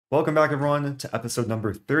Welcome back, everyone, to episode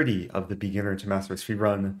number 30 of the Beginner to Master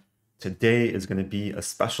Speedrun. Today is going to be a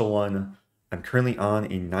special one. I'm currently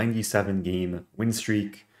on a 97 game win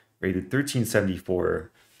streak, rated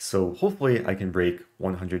 1374, so hopefully I can break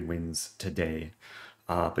 100 wins today.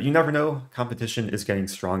 But you never know, competition is getting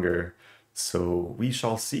stronger, so we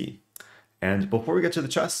shall see. And before we get to the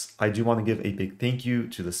chess, I do want to give a big thank you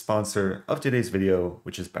to the sponsor of today's video,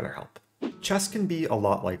 which is BetterHelp. Chess can be a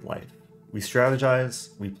lot like life. We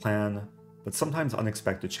strategize, we plan, but sometimes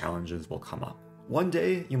unexpected challenges will come up. One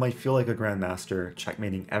day, you might feel like a grandmaster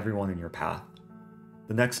checkmating everyone in your path.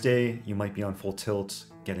 The next day, you might be on full tilt,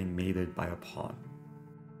 getting mated by a pawn.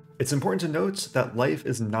 It's important to note that life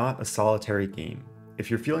is not a solitary game. If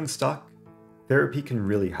you're feeling stuck, therapy can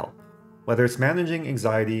really help. Whether it's managing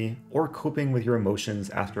anxiety or coping with your emotions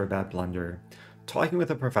after a bad blunder, talking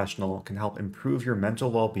with a professional can help improve your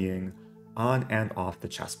mental well-being on and off the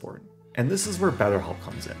chessboard. And this is where BetterHelp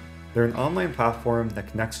comes in. They're an online platform that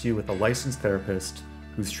connects you with a licensed therapist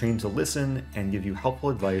who's trained to listen and give you helpful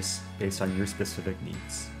advice based on your specific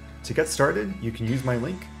needs. To get started, you can use my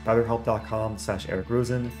link,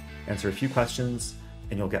 betterhelp.com/EricRosen, answer a few questions,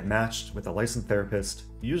 and you'll get matched with a licensed therapist,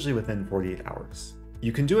 usually within 48 hours.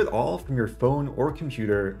 You can do it all from your phone or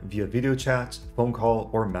computer via video chat, phone call,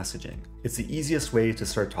 or messaging. It's the easiest way to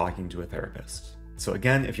start talking to a therapist. So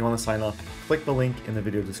again, if you want to sign up, click the link in the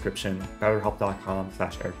video description,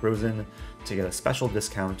 betterhelp.com/EricRosen, to get a special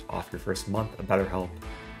discount off your first month of BetterHelp,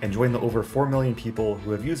 and join the over 4 million people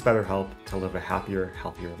who have used BetterHelp to live a happier,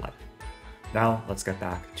 healthier life. Now, let's get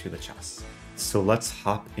back to the chess. So let's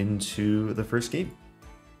hop into the first game.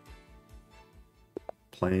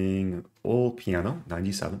 Playing old piano,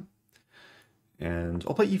 97. And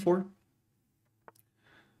I'll play e4.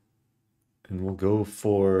 And we'll go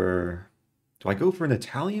for... Do I go for an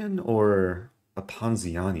Italian or a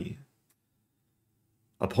Ponziani?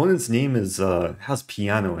 Opponent's name is has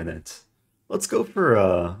piano in it. Let's go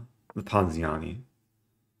for the Ponziani.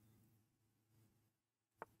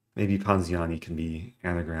 Maybe Ponziani can be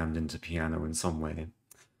anagrammed into piano in some way.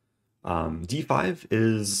 D5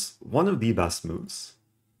 is one of the best moves.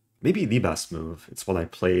 Maybe the best move. It's what I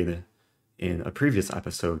played in a previous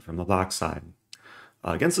episode from the black side.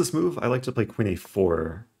 Against this move, I like to play Queen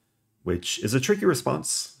A4, which is a tricky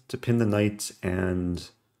response to pin the knight and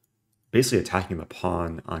basically attacking the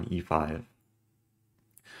pawn on e5.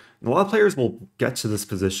 And a lot of players will get to this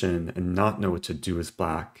position and not know what to do as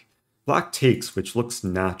black. Black takes, which looks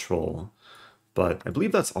natural, but I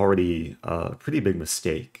believe that's already a pretty big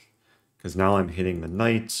mistake, because now I'm hitting the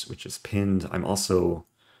knight, which is pinned. I'm also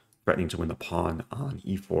threatening to win the pawn on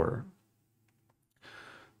e4.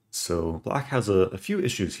 So black has a few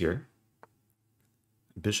issues here.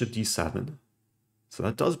 Bishop d7, so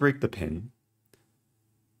that does break the pin.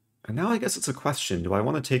 And now I guess it's a question, do I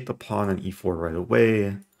want to take the pawn on e4 right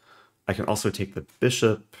away? I can also take the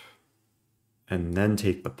bishop and then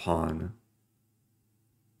take the pawn.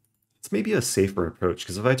 It's maybe a safer approach,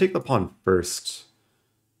 because if I take the pawn first,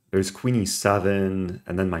 there's queen e7,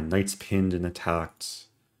 and then my knight's pinned and attacked.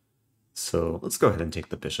 So let's go ahead and take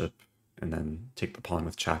the bishop, and then take the pawn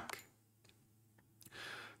with check.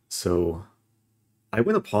 So I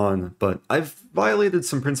win a pawn, but I've violated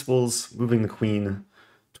some principles, moving the queen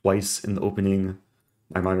twice in the opening.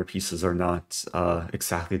 My minor pieces are not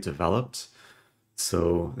exactly developed,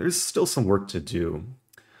 so there's still some work to do.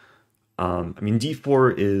 I mean,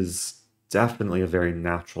 d4 is definitely a very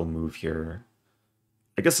natural move here.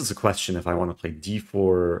 I guess it's a question if I want to play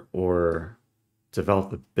d4 or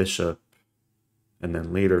develop the bishop and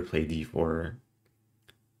then later play d4.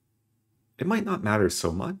 It might not matter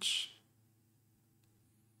so much.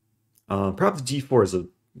 Perhaps d4 is a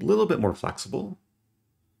little bit more flexible.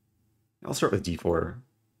 I'll start with d4,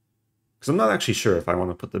 because I'm not actually sure if I want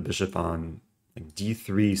to put the bishop on like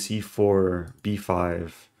d3, c4,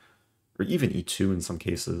 b5, or even e2 in some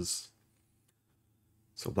cases.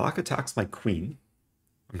 So black attacks my queen.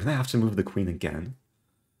 I'm going to have to move the queen again.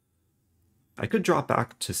 I could drop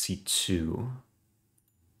back to c2.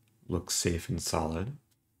 Looks safe and solid.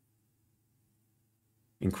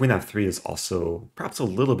 And queen f3 is also perhaps a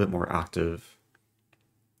little bit more active.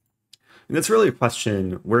 And it's really a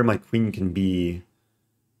question where my queen can be,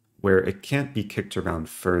 where it can't be kicked around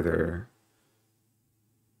further.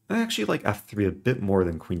 I actually like f3 a bit more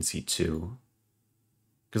than queen c2,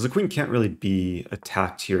 because the queen can't really be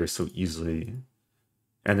attacked here so easily,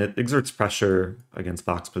 and it exerts pressure against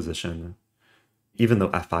black's position, even though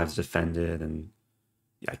f5 is defended, and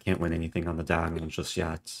yeah, I can't win anything on the diagonal just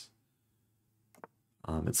yet.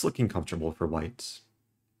 It's looking comfortable for white.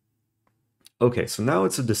 Okay, so now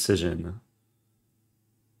it's a decision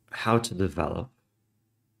how to develop.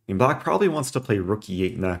 mean, black probably wants to play rook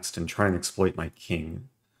e8 next and try and exploit my king.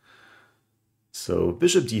 So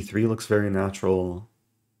bishop d3 looks very natural.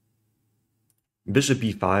 Bishop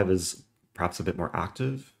b5 is perhaps a bit more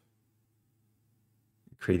active,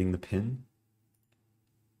 creating the pin.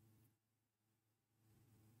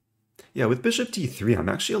 Yeah, with bishop d3, I'm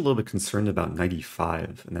actually a little bit concerned about knight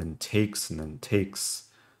e5, and then takes, and then takes.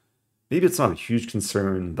 Maybe it's not a huge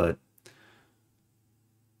concern, but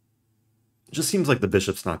it just seems like the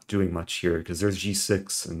bishop's not doing much here, because there's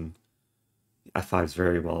g6, and f5 is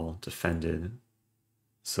very well defended.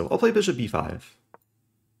 So I'll play bishop b5.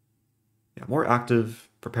 Yeah, more active,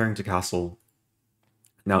 preparing to castle.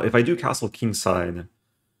 Now, if I do castle kingside,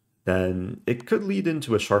 then it could lead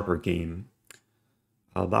into a sharper game.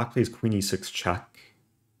 Black plays queen e6 check,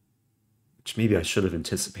 which maybe I should have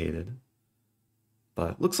anticipated.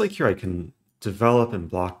 But looks like here I can develop and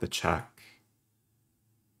block the check.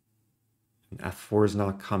 And f4 is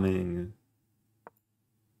not coming. I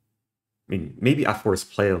mean, maybe f4 is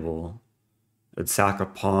playable. It would sack a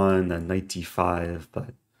pawn, then knight d5,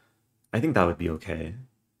 but I think that would be okay.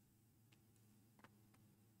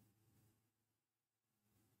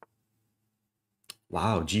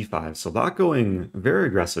 Wow, g5. So black going very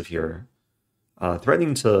aggressive here,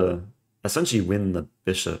 threatening to essentially win the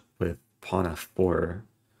bishop with pawn f4.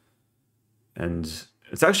 And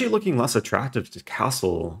it's actually looking less attractive to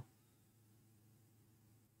castle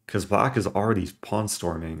because black is already pawn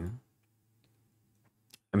storming.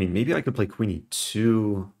 I mean, maybe I could play queen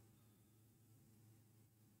e2,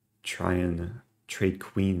 try and trade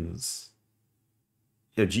queens.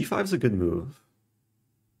 Yeah, g5 is a good move.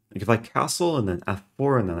 Like if I castle and then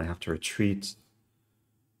f4 and then I have to retreat,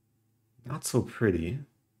 not so pretty.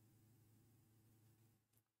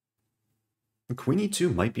 Queen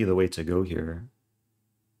e2 might be the way to go here.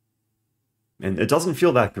 And it doesn't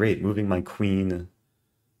feel that great moving my queen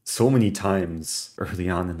so many times early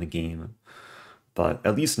on in the game. But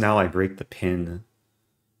at least now I break the pin.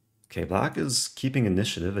 Okay, black is keeping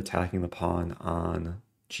initiative, attacking the pawn on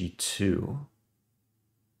g2.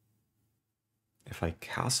 If I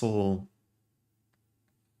castle,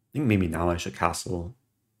 I think maybe now I should castle.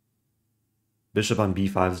 Bishop on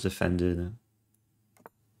b5 is defended.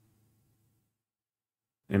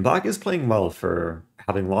 And black is playing well for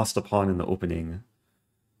having lost a pawn in the opening,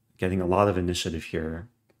 getting a lot of initiative here.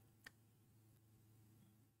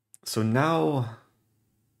 So now,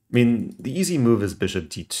 I mean, the easy move is bishop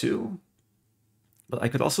d2, but I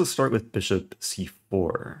could also start with bishop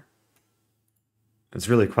c4. It's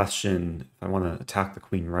really a question if I want to attack the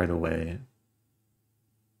queen right away.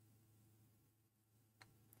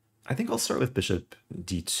 I think I'll start with bishop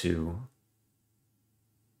d2.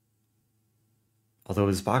 Although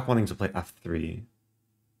is black wanting to play f3?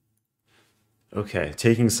 Okay,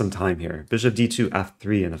 taking some time here. Bishop d2,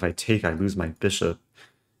 f3, and if I take, I lose my bishop.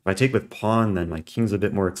 If I take with pawn, then my king's a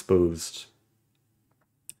bit more exposed.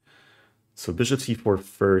 So bishop c4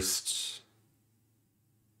 first.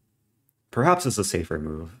 Perhaps it's a safer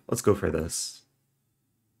move. Let's go for this.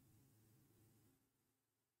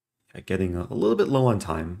 Yeah, getting a little bit low on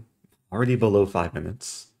time. Already below 5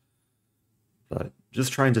 minutes. But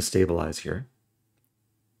just trying to stabilize here.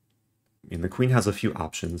 I mean, the queen has a few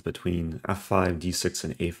options between f5, d6,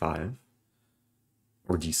 and a5.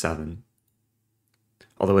 Or d7.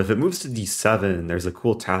 Although if it moves to d7, there's a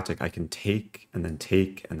cool tactic. I can take, and then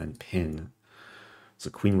pin. So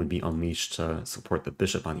queen would be unleashed to support the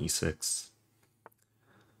bishop on e6.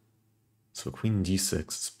 So queen d6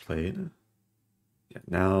 is played. Yeah,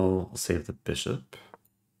 now I'll save the bishop.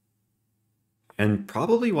 And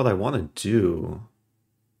probably what I want to do...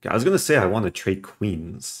 Yeah, I was going to say I want to trade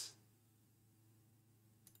queens.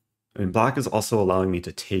 I mean, black is also allowing me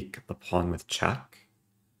to take the pawn with check.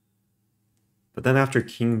 But then after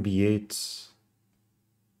king b8,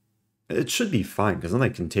 it should be fine, because then I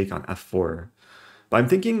can take on f4. But I'm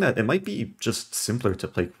thinking that it might be just simpler to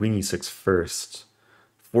play queen e6 first,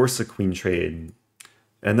 force a queen trade,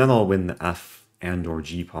 and then I'll win the f and or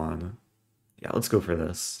g pawn. Yeah, let's go for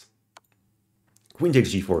this. Queen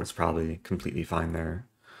takes g4 is probably completely fine there.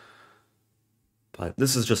 But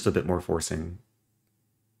this is just a bit more forcing.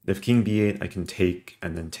 If king b8, I can take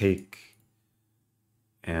and then take.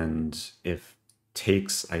 And if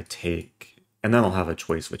takes, I take. And then I'll have a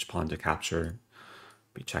choice which pawn to capture.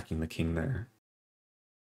 Be checking the king there.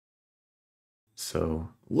 So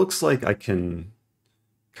looks like I can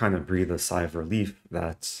kind of breathe a sigh of relief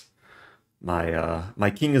that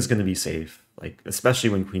my king is going to be safe. Like, especially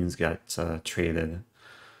when queens get traded.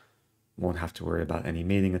 Won't have to worry about any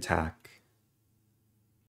mating attack.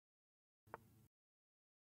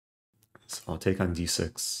 So I'll take on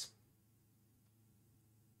d6.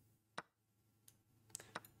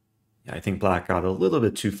 I think black got a little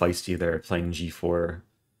bit too feisty there playing g4.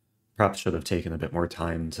 Perhaps should have taken a bit more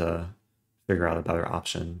time to figure out a better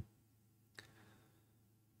option.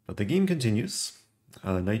 But the game continues.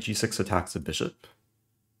 Knight g6 attacks the bishop.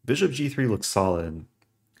 Bishop g3 looks solid.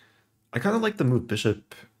 I kind of like the move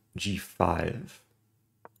bishop g5.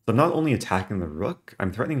 So I'm not only attacking the rook,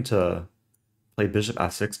 I'm threatening to play bishop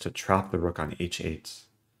f6 to trap the rook on h8.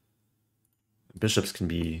 Bishops can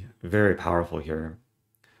be very powerful here.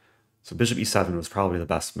 So bishop e7 was probably the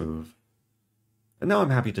best move. And now I'm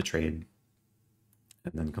happy to trade.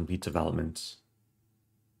 And then complete development.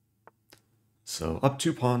 So up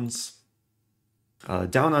 2 pawns.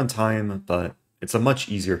 Down on time, but it's a much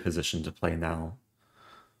easier position to play now.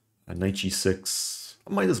 Knight g6,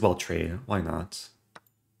 I might as well trade, why not?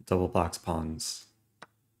 Double black's pawns.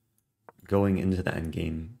 Going into the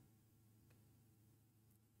endgame.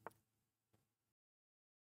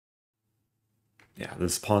 Yeah,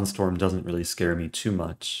 this pawn storm doesn't really scare me too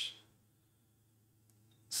much.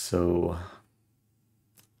 So,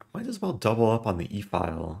 I might as well double up on the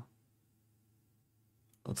e-file.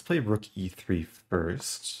 Let's play rook e3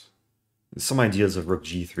 first. There's some ideas of rook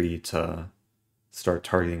g3 to start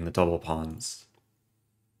targeting the double pawns.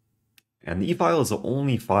 And the e-file is the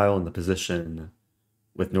only file in the position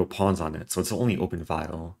with no pawns on it, so it's the only open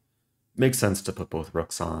file. Makes sense to put both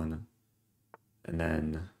rooks on. And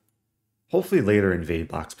then hopefully later invade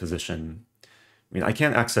black's position. I mean, I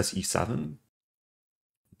can't access e7,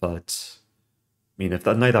 but I mean, if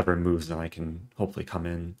the knight ever moves, then I can hopefully come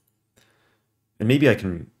in. And maybe I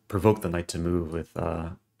can provoke the knight to move with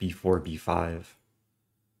b4, b5.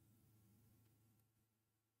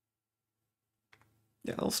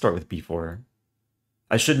 Yeah, I'll start with b4.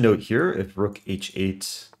 I should note here, if rook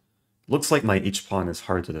h8, looks like my h-pawn is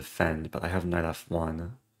hard to defend, but I have knight f1.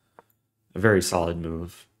 A very solid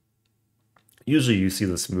move. Usually you see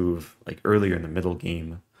this move like earlier in the middle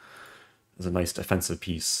game as a nice defensive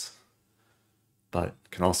piece, but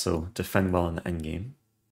can also defend well in the endgame.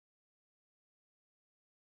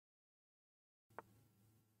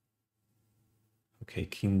 Okay,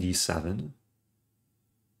 king d7.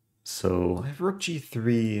 So I have rook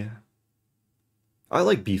g3. I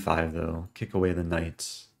like b5 though, kick away the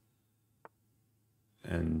knight.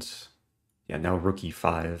 And yeah, now rook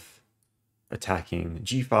e5, attacking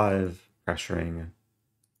g5, pressuring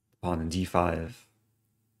pawn in d5.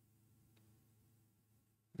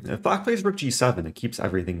 If black plays rook g7, it keeps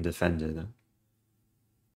everything defended.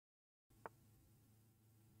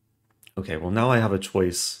 Okay, well now I have a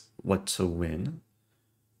choice what to win.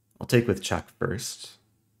 I'll take with check first.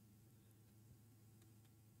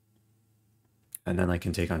 And then I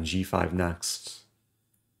can take on g5 next.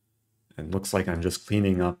 And looks like I'm just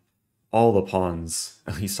cleaning up all the pawns,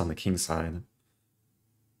 at least on the king side.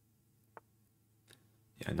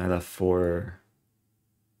 Yeah, knight f4.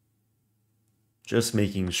 Just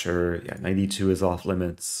making sure, yeah, knight e2 is off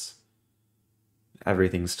limits.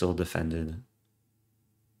 Everything's still defended.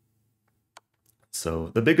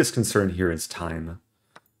 So the biggest concern here is time.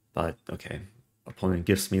 But okay, opponent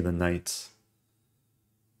gifts me the knight.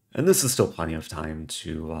 And this is still plenty of time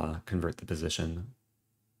to convert the position.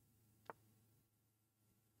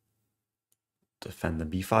 Defend the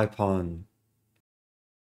b5 pawn.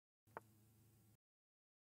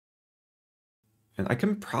 And I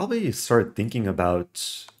can probably start thinking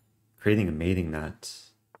about creating a mating net.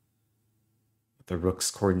 The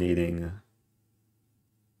rook's coordinating.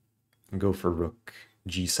 And go for rook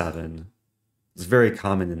g7. It's very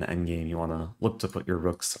common in the endgame. You want to look to put your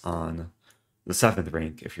rooks on the 7th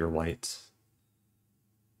rank if you're white.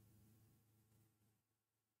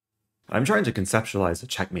 I'm trying to conceptualize a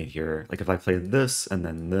checkmate here. Like if I played this, and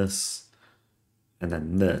then this, and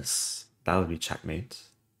then this, that would be checkmate.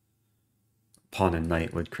 Pawn and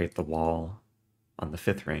knight would create the wall on the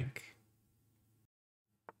 5th rank.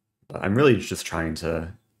 But I'm really just trying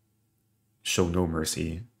to show no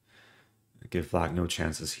mercy. Give black no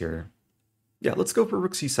chances here. Yeah, let's go for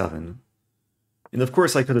rook c7. And of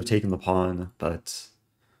course I could have taken the pawn, but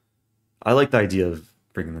I like the idea of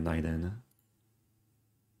bringing the knight in.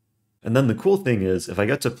 And then the cool thing is, if I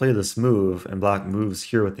get to play this move and black moves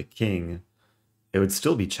here with the king, it would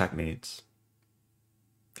still be checkmate.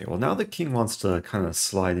 Okay, well now the king wants to kind of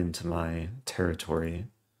slide into my territory.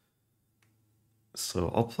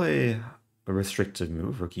 So I'll play a restrictive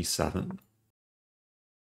move, rook e7.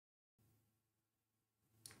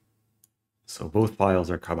 So both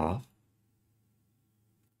files are cut off.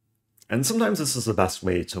 And sometimes this is the best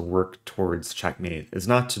way to work towards checkmate, is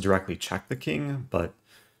not to directly check the king, but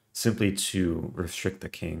simply to restrict the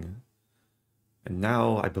king. And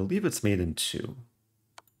now I believe it's made in 2.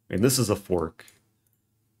 And this is a fork.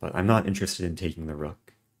 but I'm not interested in taking the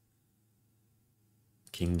rook.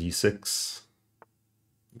 King d6,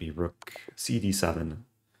 be rook cd7.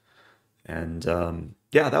 And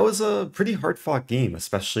yeah, that was a pretty hard-fought game,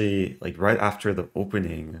 especially like right after the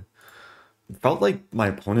opening. It felt like my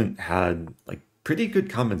opponent had like pretty good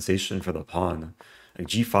compensation for the pawn. Like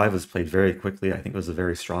g5 was played very quickly. I think it was a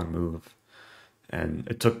very strong move. And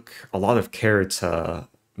it took a lot of care to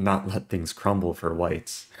not let things crumble for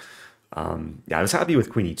whites. Yeah, I was happy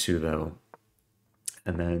with queen e2 though.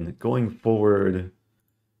 And then going forward, you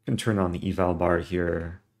can turn on the eval bar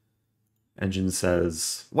here. Engine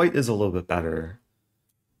says white is a little bit better.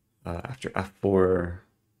 After f4,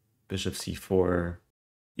 bishop c4.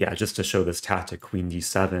 Yeah, just to show this tactic, queen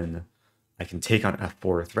d7, I can take on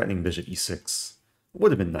f4, threatening bishop e6.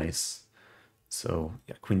 Would have been nice. So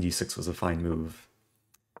yeah, queen d6 was a fine move.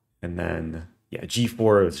 And then, yeah,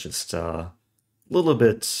 g4 is just a little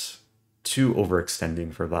bit too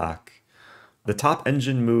overextending for black. The top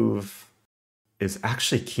engine move is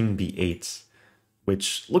actually king b8,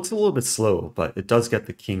 which looks a little bit slow, but it does get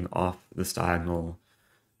the king off this diagonal.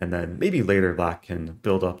 And then maybe later black can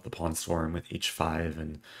build up the pawn storm with h5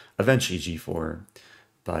 and eventually g4.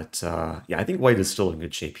 But yeah, I think white is still in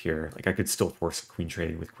good shape here. Like I could still force a queen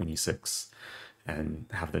trade with queen e6 and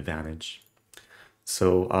have the advantage.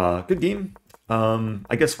 So good game.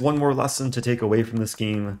 I guess one more lesson to take away from this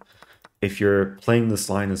game. If you're playing this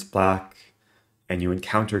line as black and you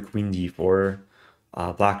encounter queen d4,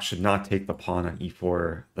 black should not take the pawn on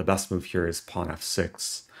e4. The best move here is pawn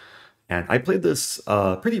f6. And I played this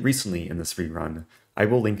pretty recently in this rerun. I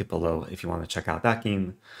will link it below if you want to check out that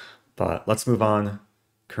game. But let's move on.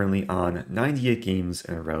 Currently on 98 games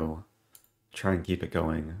in a row. Try and keep it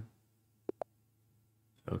going.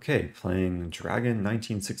 Okay, playing Dragon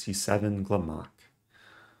 1967 Glamok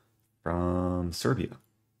from Serbia.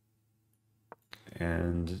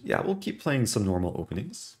 And yeah, we'll keep playing some normal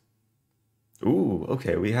openings. Ooh,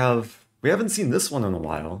 okay, we haven't seen this one in a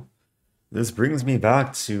while. This brings me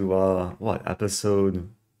back to what, episode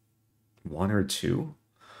 1 or 2?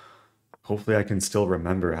 Hopefully I can still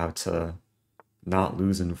remember how to not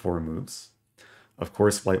lose in 4 moves. Of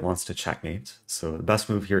course, white wants to checkmate, so the best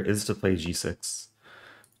move here is to play g6.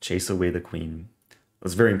 Chase away the queen. It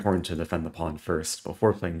was very important to defend the pawn first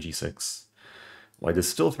before playing g6. White is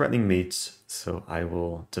still threatening mate, so I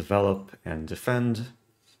will develop and defend.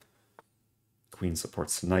 Queen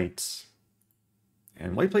supports knight.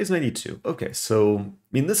 And white plays knight e2. Okay, so, I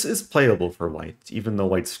mean, this is playable for white, even though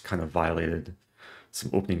white's kind of violated some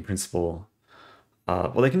opening principle.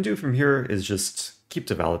 What I can do from here is just keep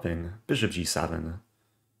developing. Bishop g7.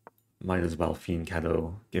 Might as well fiend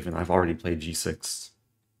Keto, given I've already played g6.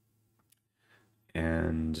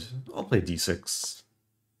 And I'll play d6.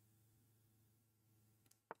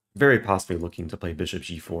 Very possibly looking to play bishop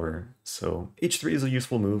g4, so h3 is a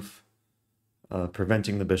useful move,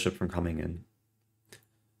 preventing the bishop from coming in.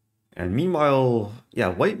 And meanwhile, yeah,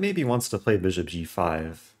 white maybe wants to play bishop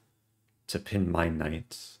g5 to pin my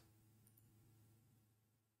knight.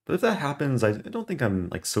 But if that happens, I don't think I'm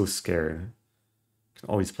like so scared. I can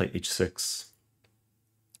always play h6.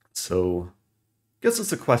 So I guess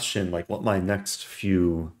it's a question like what my next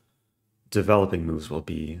few developing moves will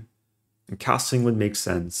be. And casting would make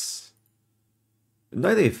sense.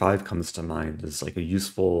 Knight a5 comes to mind as like a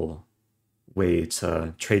useful way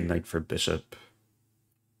to trade knight for bishop.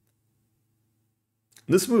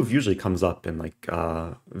 This move usually comes up in like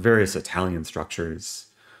various Italian structures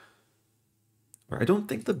where I don't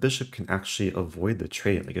think the bishop can actually avoid the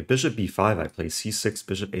trade. Like at bishop b5, I play c6,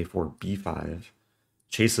 bishop a4, b5,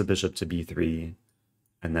 chase the bishop to b3,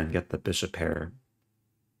 and then get the bishop pair.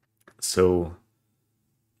 So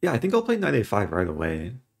yeah, I think I'll play knight a5 right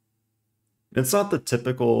away. It's not the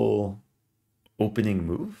typical opening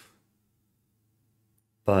move,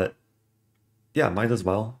 but yeah, might as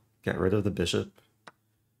well get rid of the bishop.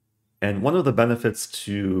 And one of the benefits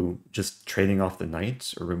to just trading off the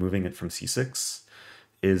knight or removing it from c6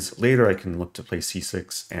 is later I can look to play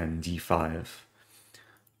c6 and d5.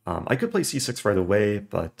 I could play c6 right away,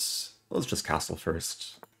 but let's just castle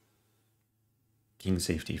first. King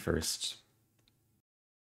safety first.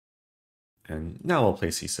 And now I'll play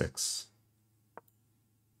c6.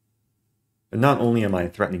 And not only am I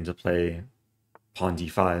threatening to play pawn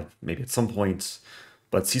d5, maybe at some point,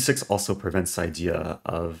 but c6 also prevents the idea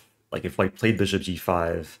of, like, if white played bishop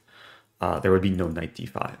g5, there would be no knight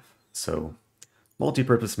d5. So,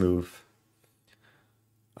 multi-purpose move.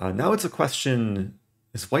 Now it's a question,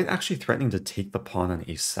 is white actually threatening to take the pawn on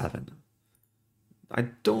a7? I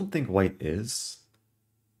don't think white is.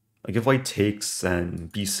 Like, if white takes, then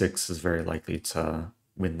b6 is very likely to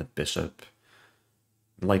win the bishop.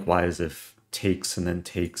 Likewise, if takes and then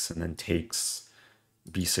takes and then takes,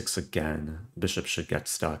 b6 again, bishop should get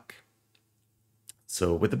stuck.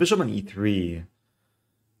 So with the bishop on e3,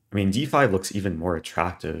 I mean, d5 looks even more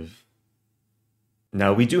attractive.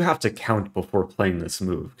 Now, we do have to count before playing this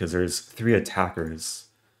move, because there's 3 attackers,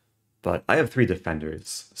 but I have 3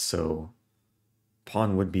 defenders, so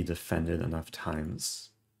pawn would be defended enough times.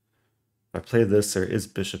 If I play this, there is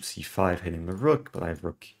bishop c5 hitting the rook, but I have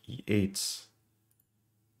rook e8.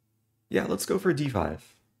 Yeah, let's go for d5.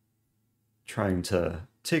 Trying to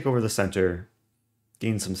take over the center,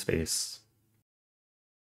 gain some space.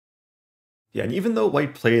 Yeah, and even though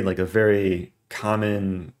white played like a very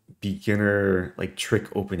common beginner like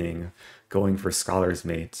trick opening, going for scholar's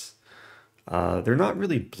mate, they're not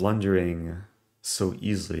really blundering so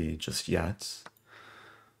easily just yet.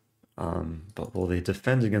 But will they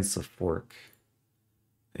defend against the fork?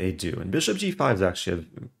 They do. And bishop g5 is actually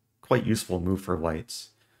a quite useful move for white,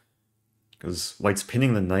 because white's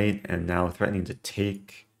pinning the knight and now threatening to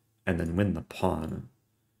take and then win the pawn.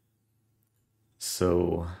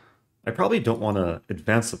 So I probably don't want to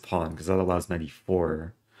advance the pawn, because that allows knight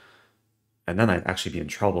e4. And then I'd actually be in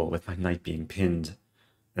trouble with my knight being pinned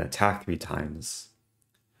and attacked 3 times.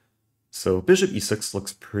 So bishop e6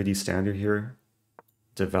 looks pretty standard here,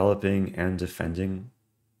 developing and defending.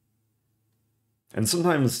 And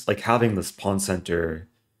sometimes, like, having this pawn center,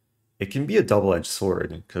 it can be a double-edged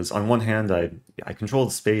sword, because on one hand, I control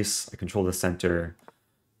the space, I control the center,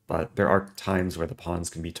 but there are times where the pawns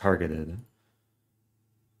can be targeted.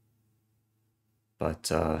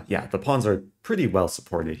 But yeah, the pawns are pretty well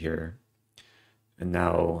supported here. And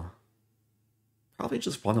now, probably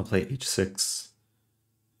just want to play h6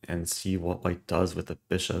 and see what white does with the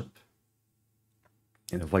bishop.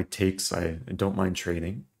 And if white takes, I don't mind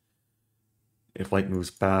trading. If white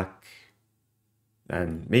moves back,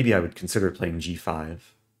 then maybe I would consider playing g5.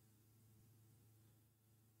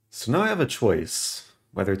 So now I have a choice,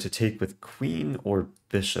 whether to take with queen or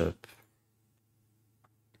bishop.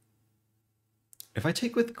 If I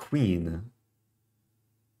take with queen,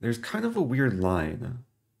 there's kind of a weird line.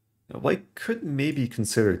 Now, white could maybe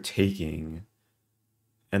consider taking,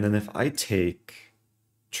 and then if I take,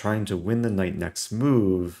 trying to win the knight next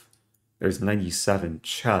move, there's knight e7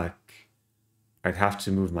 check. I'd have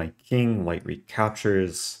to move my king, white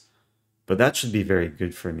recaptures, but that should be very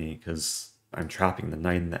good for me because I'm trapping the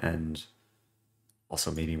knight in the end, also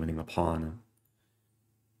maybe winning a pawn.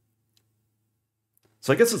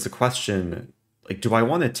 So I guess it's a question, like, do I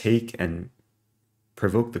want to take and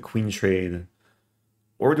provoke the queen trade,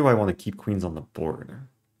 or do I want to keep queens on the board?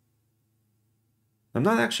 I'm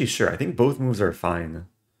not actually sure. I think both moves are fine.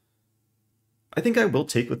 I think I will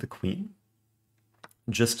take with the queen,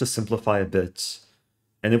 just to simplify a bit.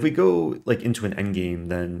 And if we go like into an endgame,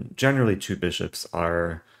 then generally 2 bishops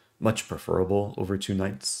are much preferable over 2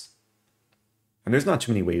 knights. And there's not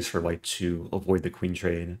too many ways for white to avoid the queen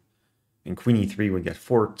trade. And queen e3 would get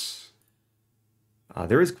forked.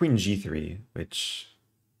 There is queen g3, which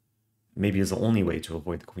maybe is the only way to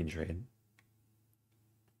avoid the queen trade.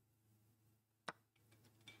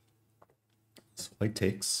 So white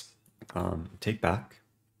takes, take back.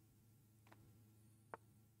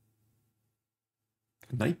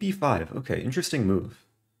 Knight b5, okay, interesting move.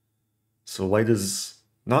 So white is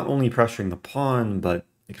not only pressuring the pawn, but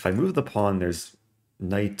if I move the pawn, there's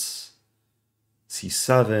knight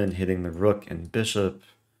c7 hitting the rook and bishop.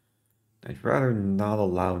 I'd rather not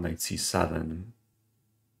allow knight c7.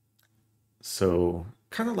 So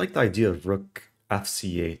kind of like the idea of rook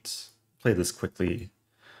fc8. Play this quickly.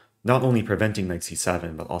 Not only preventing knight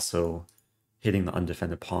c7, but also hitting the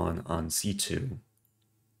undefended pawn on c2.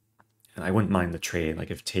 And I wouldn't mind the trade,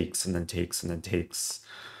 like if takes and then takes and then takes,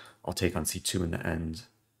 I'll take on c2 in the end.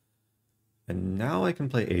 And now I can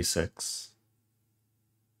play a6.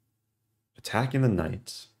 Attacking the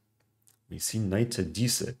knight. We see knight to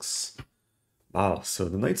d6. Wow, so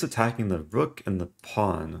the knight's attacking the rook and the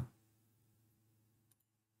pawn.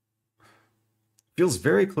 Feels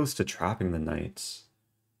very close to trapping the knight.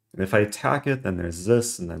 And if I attack it, then there's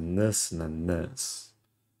this, and then this, and then this.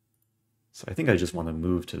 So I think I just want to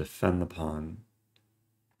move to defend the pawn.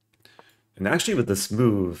 And actually with this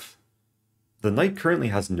move, the knight currently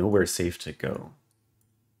has nowhere safe to go.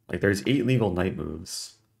 Like there's 8 legal knight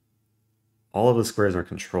moves. All of the squares are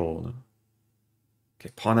controlled.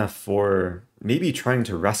 Okay, pawn f4, maybe trying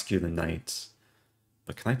to rescue the knight.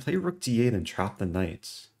 But can I play rook d8 and trap the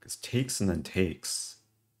knight? Because takes and then takes.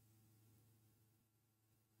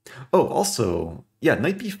 Oh, also, yeah,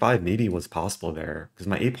 knight b5 maybe was possible there, because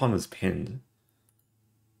my a-pawn was pinned.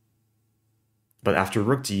 But after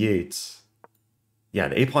rook d8, Yeah,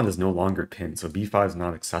 the a-pawn is no longer pinned, so b5 is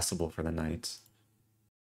not accessible for the knight.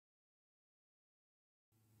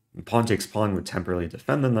 And pawn takes pawn would temporarily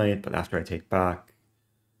defend the knight, but after I take back,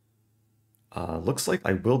 looks like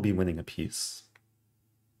I will be winning a piece.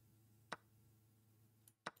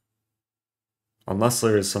 Unless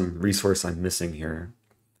there is some resource I'm missing here.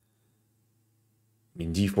 I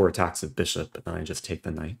mean, d4 attacks a bishop, but then I just take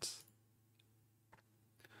the knight.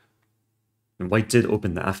 And white did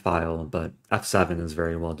open the f-file, but f7 is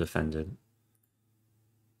very well defended.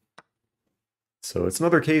 So it's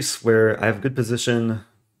another case where I have good position,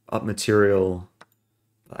 up material.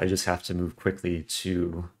 I just have to move quickly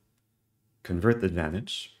to convert the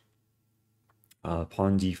advantage.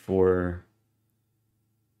 Pawn d4.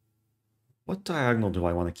 What diagonal do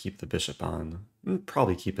I want to keep the bishop on?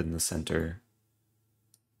 Probably keep it in the center.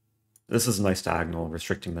 This is a nice diagonal,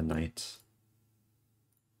 restricting the knight.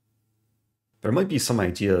 There might be some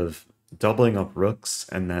idea of doubling up rooks,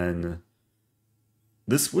 and then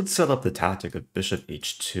this would set up the tactic of bishop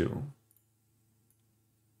h2.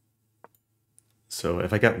 So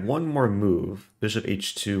if I get one more move, bishop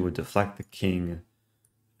h2 would deflect the king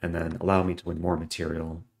and then allow me to win more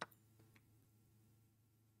material.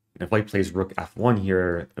 And if white plays rook f1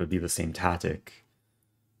 here, it would be the same tactic.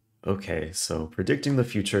 Okay, so predicting the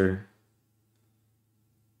future,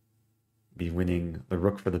 be winning the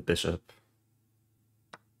rook for the bishop.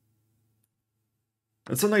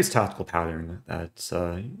 It's a nice tactical pattern that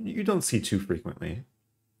you don't see too frequently.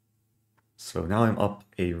 So now I'm up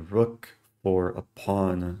a rook for a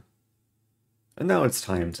pawn, and now it's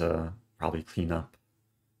time to probably clean up.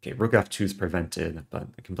 Okay, rook f2 is prevented, but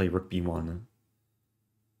I can play rook b1.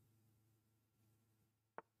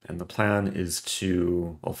 And the plan is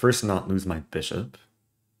to, well, first not lose my bishop.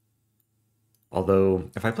 Although,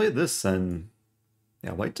 if I play this, then,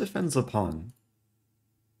 yeah, white defends a pawn.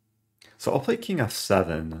 So I'll play king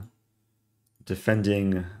f7,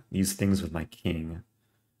 defending these things with my king.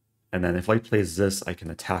 And then if white plays this, I can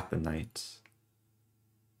attack the knight.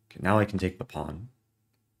 Okay, now I can take the pawn.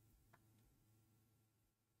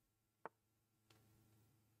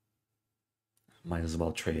 Might as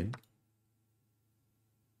well trade.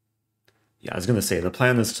 Yeah, I was going to say, the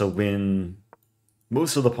plan is to win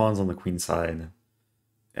most of the pawns on the queen side,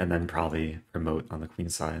 and then probably promote on the queen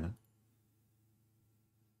side.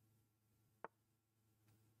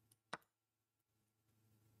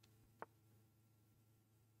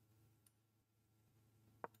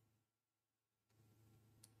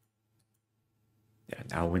 Yeah,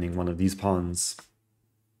 now winning one of these pawns.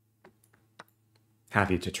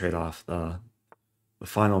 Happy to trade off the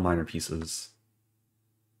final minor pieces.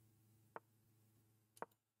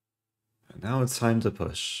 And now it's time to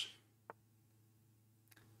push.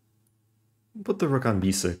 Put the rook on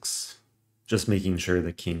b6, just making sure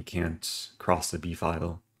the king can't cross the b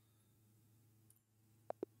file.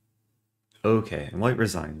 Okay, and white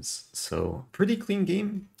resigns. So pretty clean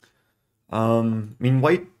game. I mean,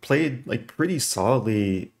 white played like pretty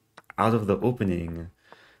solidly out of the opening,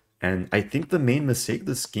 and I think the main mistake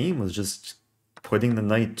this game was just putting the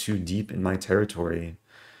knight too deep in my territory.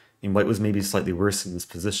 I mean, white was maybe slightly worse in this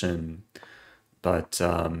position, but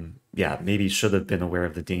yeah, maybe should have been aware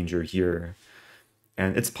of the danger here.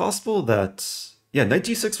 And it's possible that, yeah, knight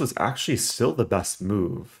g6 was actually still the best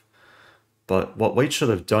move, but what white should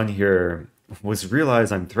have done here was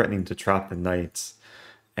realize I'm threatening to trap the knight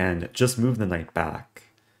and just move the knight back.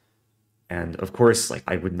 And of course, like,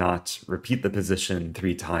 I would not repeat the position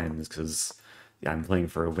 3 times because, yeah, I'm playing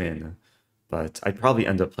for a win. But I'd probably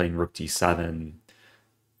end up playing rook d7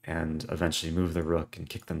 and eventually move the rook and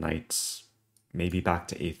kick the knight maybe back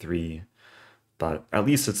to a3. But at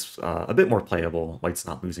least it's a bit more playable. White's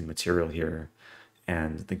not losing material here,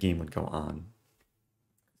 and the game would go on.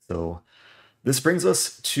 So this brings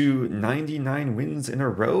us to 99 wins in a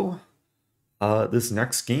row. This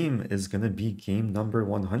next game is going to be game number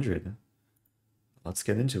 100. Let's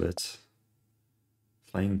get into it.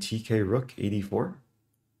 Playing TK Rook 84.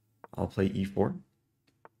 I'll play e4.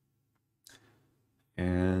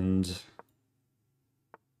 And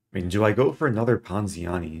I mean, do I go for another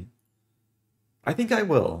Ponziani? I think I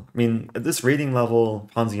will. I mean, at this rating level,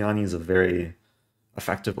 Ponziani is a very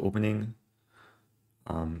effective opening.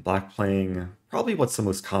 Black playing probably what's the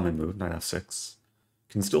most common move, knight f6.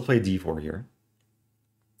 Can still play d4 here.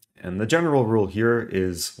 And the general rule here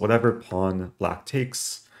is whatever pawn black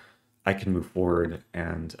takes, I can move forward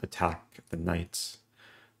and attack the knight.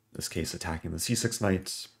 In this case, attacking the c6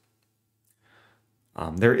 knight.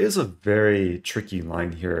 There is a very tricky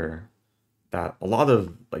line here that a lot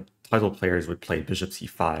of like title players would play bishop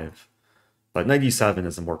c5, but knight e7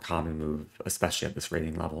 is a more common move, especially at this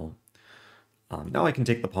rating level. Now I can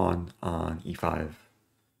take the pawn on e5.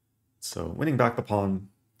 So winning back the pawn.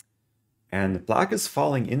 And black is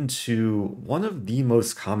falling into one of the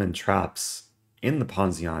most common traps in the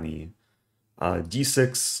Ponziani.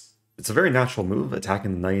 d6, it's a very natural move,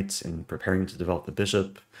 attacking the knight and preparing to develop the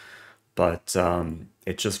bishop, but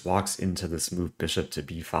it just walks into this move bishop to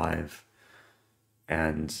b5.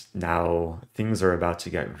 And now things are about to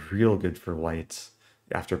get real good for white.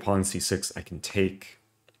 After pawn c6, I can take.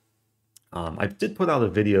 I did put out a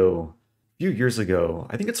video a few years ago.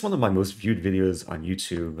 I think it's one of my most viewed videos on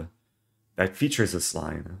YouTube that features this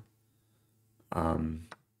line.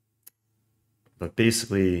 But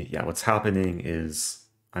basically, yeah, what's happening is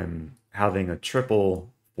I'm having a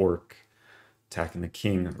triple fork attacking the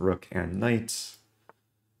king, rook, and knight.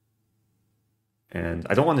 And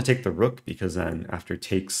I don't want to take the rook because then after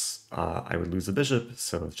takes, I would lose the bishop,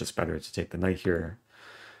 so it's just better to take the knight here.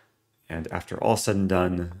 And after all said and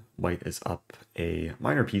done, white is up a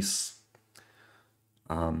minor piece,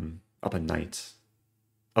 up a knight.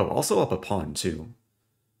 Oh, also up a pawn too.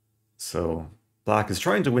 So black is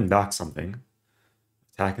trying to win back something,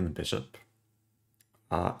 attacking the bishop.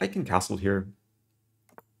 I can castle here.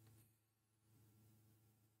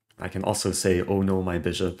 I can also say, oh no, my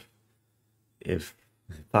bishop. If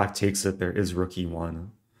black takes it, there is rook e1.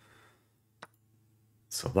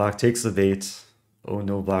 So black takes the bait. Oh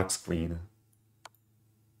no, black's queen.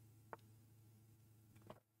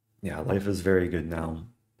 Yeah, life is very good now.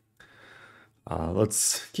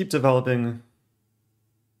 Let's keep developing.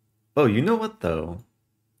 Oh, you know what though?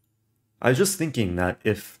 I was just thinking that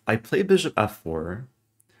if I play bishop f4,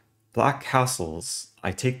 black castles,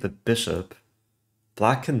 I take the bishop,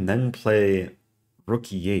 black can then play rook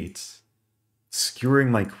e8,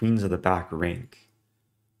 skewering my queen to the back rank.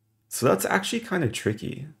 So that's actually kind of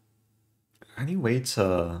tricky. Any way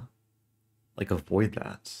to like avoid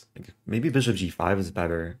that? Like maybe bishop g5 is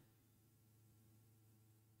better.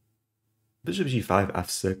 Bishop g5,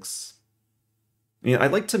 f6. I mean,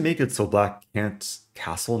 I'd like to make it so black can't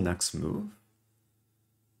castle next move.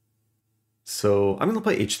 So I'm going to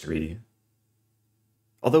play h3.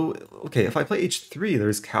 Although, okay, if I play h3,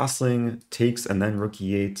 there's castling, takes, and then rook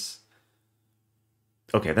e8.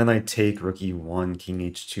 Okay, then I take rook e1, king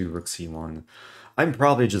h2, rook c1. I'm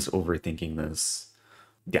probably just overthinking this.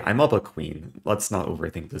 Yeah, I'm up a queen. Let's not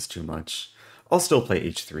overthink this too much. I'll still play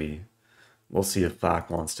h3. We'll see if black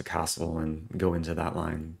wants to castle and go into that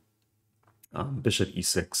line. Bishop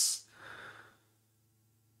e6.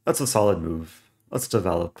 That's a solid move. Let's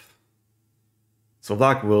develop. So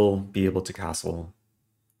black will be able to castle.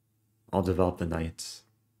 I'll develop the knight.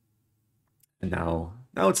 And now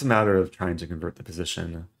it's a matter of trying to convert the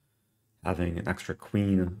position, having an extra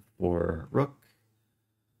queen for rook.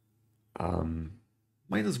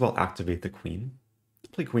 Might as well activate the queen.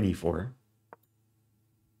 Let's play queen e4.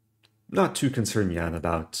 Not too concerned yet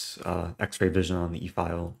about X-ray vision on the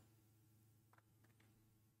e-file.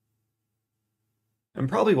 And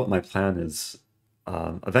probably what my plan is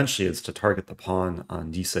eventually is to target the pawn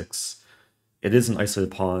on d6. It is an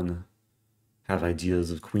isolated pawn. Have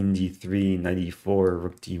ideas of queen d3, knight e4,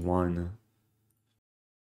 rook d1.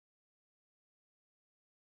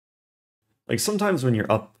 Like sometimes when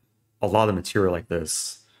you're up a lot of material like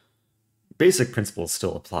this, basic principles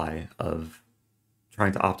still apply of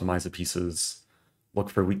trying to optimize the pieces, look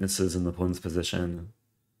for weaknesses in the opponent's position.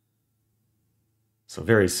 So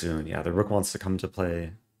very soon, yeah, the rook wants to come to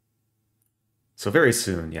play. So very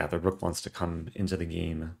soon, yeah, the rook wants to come into the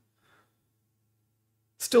game.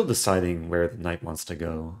 Still deciding where the knight wants to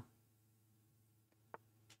go.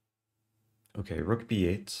 Okay, rook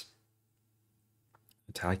b8.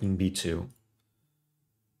 Attacking b2.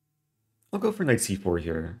 I'll go for knight c4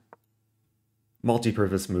 here.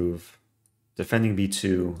 Multi-purpose move. Defending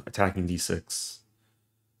b2, attacking d6.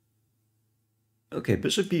 Okay,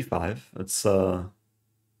 bishop b5. It's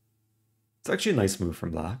actually a nice move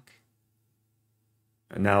from black.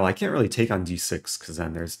 And now I can't really take on d6 because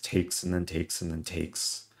then there's takes and then takes and then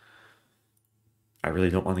takes. I really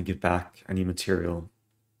don't want to give back any material.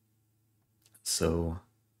 So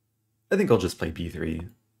I think I'll just play b3.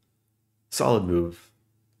 Solid move.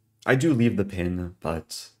 I do leave the pin,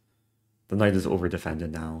 but the knight is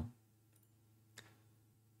over-defended now.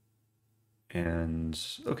 And,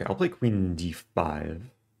 okay, I'll play queen d5.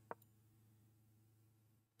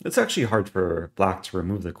 It's actually hard for black to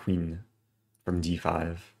remove the queen from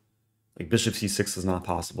d5. Like, bishop c6 is not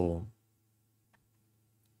possible.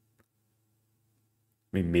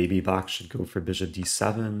 I mean, maybe black should go for bishop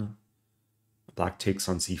d7. Black takes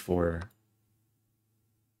on c4.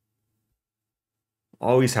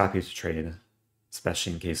 Always happy to trade,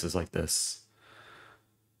 especially in cases like this.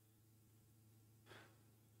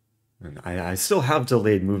 And I still have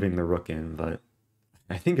delayed moving the rook in, but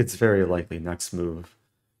I think it's very likely next move.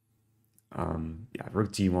 Yeah,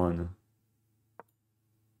 rook d1.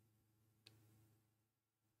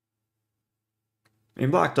 I mean,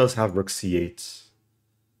 black does have rook c8,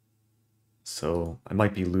 so I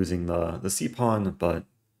might be losing the c-pawn, but I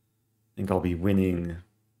think I'll be winning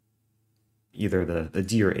either the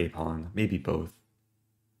d or a pawn, maybe both.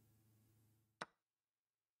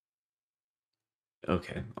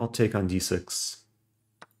 Okay, I'll take on d6.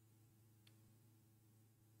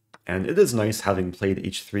 And it is nice having played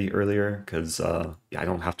h3 earlier, because yeah, I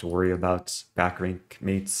don't have to worry about back rank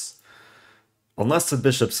mates. Unless the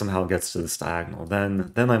bishop somehow gets to the diagonal,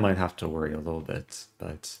 then I might have to worry a little bit.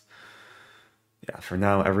 But yeah, for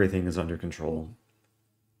now, everything is under control.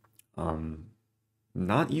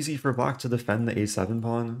 Not easy for black to defend the a7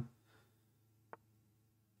 pawn.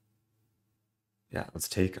 Yeah, let's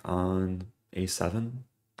take on a7.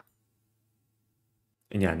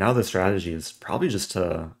 And yeah, now the strategy is probably just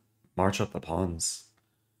to march up the pawns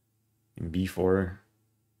in b4.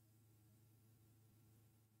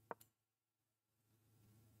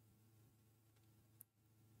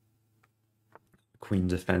 Queen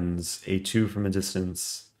defends a2 from a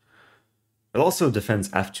distance. It also defends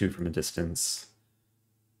f2 from a distance.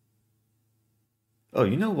 Oh,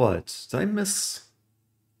 you know what? Did I miss...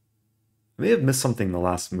 I may have missed something in the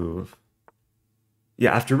last move.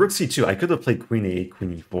 Yeah, after rook c2, I could have played queen a8,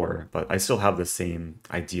 queen e4, but I still have the same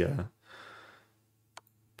idea.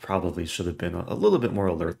 Probably should have been a little bit more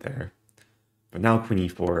alert there. But now queen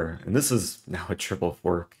e4, and this is now a triple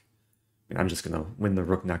fork. I mean, I'm just going to win the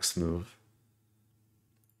rook next move.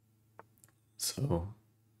 So,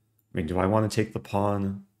 I mean, do I want to take the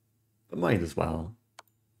pawn? I might as well.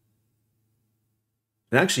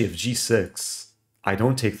 And actually, if g6, I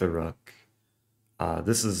don't take the rook.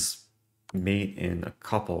 This is mate in a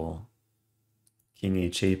couple. King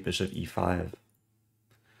h8, bishop e5.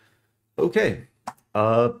 Okay,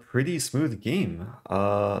 pretty smooth game.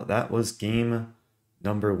 That was game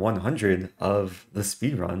number 100 of the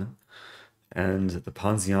speedrun. And the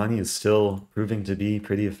Ponziani is still proving to be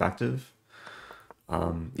pretty effective.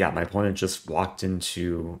 Yeah, my opponent just walked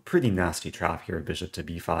into a pretty nasty trap here, bishop to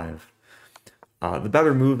b5. The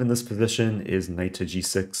better move in this position is knight to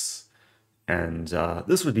g6, and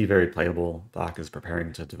this would be very playable. Black is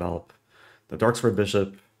preparing to develop the dark square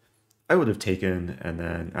bishop. I would have taken, and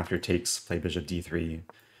then after takes, play bishop d3, I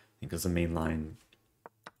think is the main line.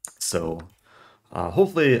 So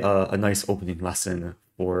hopefully a nice opening lesson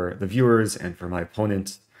for the viewers and for my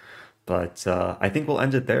opponent. But I think we'll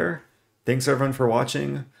end it there. Thanks everyone for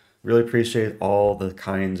watching. Really appreciate all the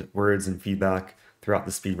kind words and feedback throughout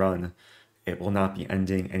the speedrun. It will not be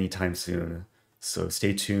ending anytime soon. So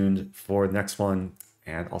stay tuned for the next one,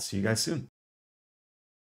 and I'll see you guys soon.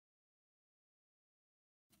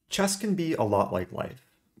 Chess can be a lot like life.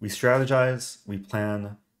 We strategize, we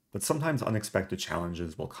plan, but sometimes unexpected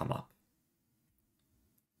challenges will come up.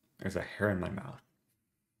 There's a hair in my mouth.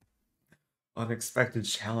 Unexpected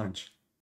challenge.